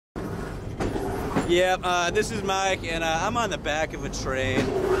Yeah, this is Mike, and I'm on the back of a train.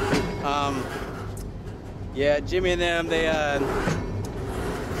 Yeah, Jimmy and them, they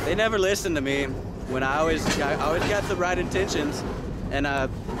never listened to me when I always got the right intentions. And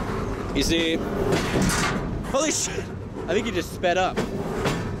you see, holy shit! I think you just sped up.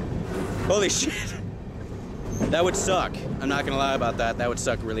 Holy shit! That would suck. I'm not gonna lie about that. That would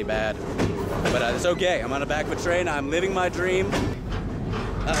suck really bad. But it's okay. I'm on the back of a train. I'm living my dream.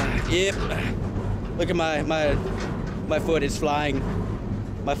 Yep. Look at my foot is flying.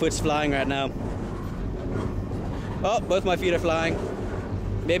 My foot's flying right now. Oh, both my feet are flying.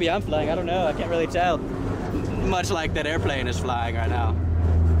 Maybe I'm flying. I don't know. I can't really tell. Much like that airplane is flying right now.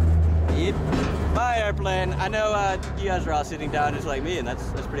 Yep. Bye, airplane. I know you guys are all sitting down just like me, and that's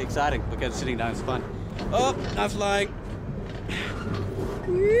pretty exciting because sitting down is fun. Oh, I'm flying.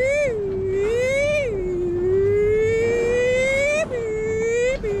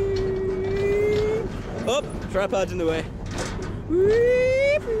 Oh, tripod's in the way.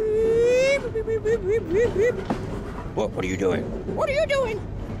 What are you doing? What are you doing?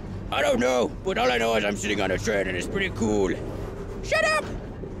 I don't know, but all I know is I'm sitting on a train and it's pretty cool. Shut up!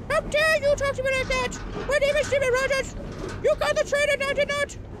 How dare you talk to me like that? My name is Jimmy Rogers. You got the train and I did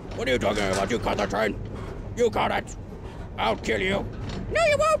not. What are you talking about? You caught the train. You caught it. I'll kill you. No,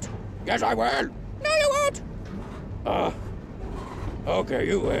 you won't. Yes, I will. No, you won't. Okay,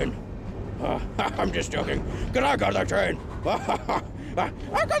 you win. I'm just joking. Cause I got the train. I got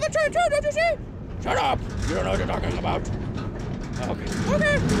the train too, don't you see? Shut up. You don't know what you're talking about. Okay.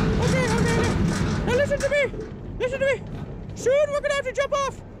 Okay. Now listen to me. Soon we're gonna have to jump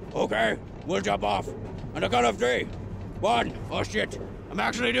off. Okay, we'll jump off. On the count of 3. 1. Oh shit. I'm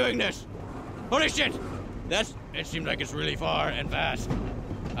actually doing this. Holy shit. It seems like it's really far and fast.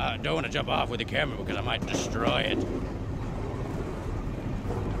 Don't want to jump off with the camera because I might destroy it.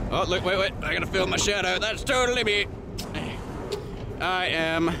 Oh, look, wait. I gotta film my shadow. That's totally me. I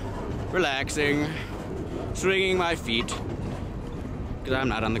am relaxing, swinging my feet, because I'm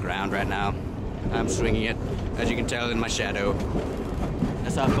not on the ground right now. I'm swinging it, as you can tell in my shadow.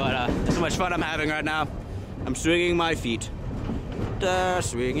 That's how much fun I'm having right now. I'm swinging my feet.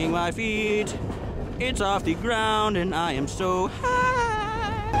 Swinging my feet. It's off the ground and I am so high.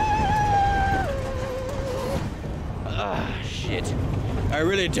 Shit. I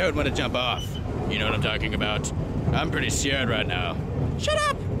really don't want to jump off. You know what I'm talking about? I'm pretty scared right now. Shut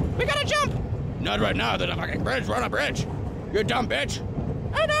up! We gotta jump! Not right now, there's a fucking bridge. We're on a bridge. You dumb bitch.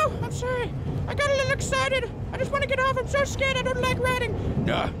 I know, I'm sorry. I got a little excited. I just want to get off. I'm so scared. I don't like riding.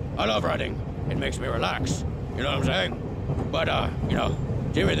 Nah, I love riding. It makes me relax. You know what I'm saying? But,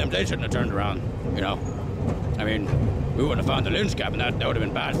 Jimmy and them, they shouldn't have turned around. You know? I mean, we would have found the lens cap, and that would have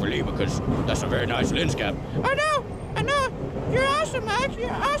been bad for Lee because that's a very nice lens cap. I know. You're awesome, Mike. You're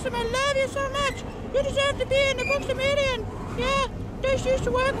awesome. I love you so much. You deserve to be in the books of Median. Yeah, Dish used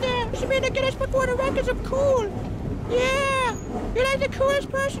to work there. You should be in the Guinness Book World Records of cool. Yeah, you're like the coolest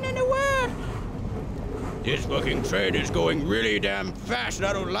person in the world. This fucking train is going really damn fast, and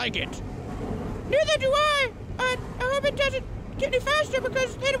I don't like it. Neither do I. I hope it doesn't get any faster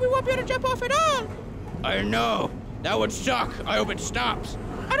because then we won't be able to jump off at all. I know. That would suck. I hope it stops.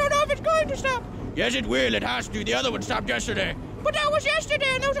 I don't know if it's going to stop. Yes, it will. It has to. The other one stopped yesterday. But that was yesterday,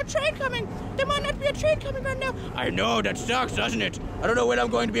 and there was a train coming. There might not be a train coming right now. I know. That sucks, doesn't it? I don't know when I'm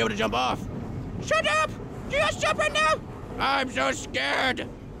going to be able to jump off. Shut up! Do you guys jump right now? I'm so scared.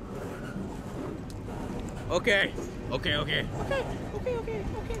 Okay. Okay.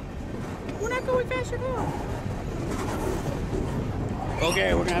 We're not going fast at all.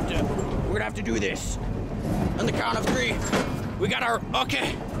 Okay, we're gonna have to do this. On the count of 3. We got our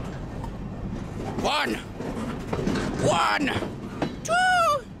okay. 1, 2,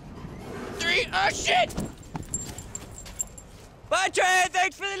 3. Oh shit! Bye, train.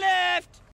 Thanks for the lift.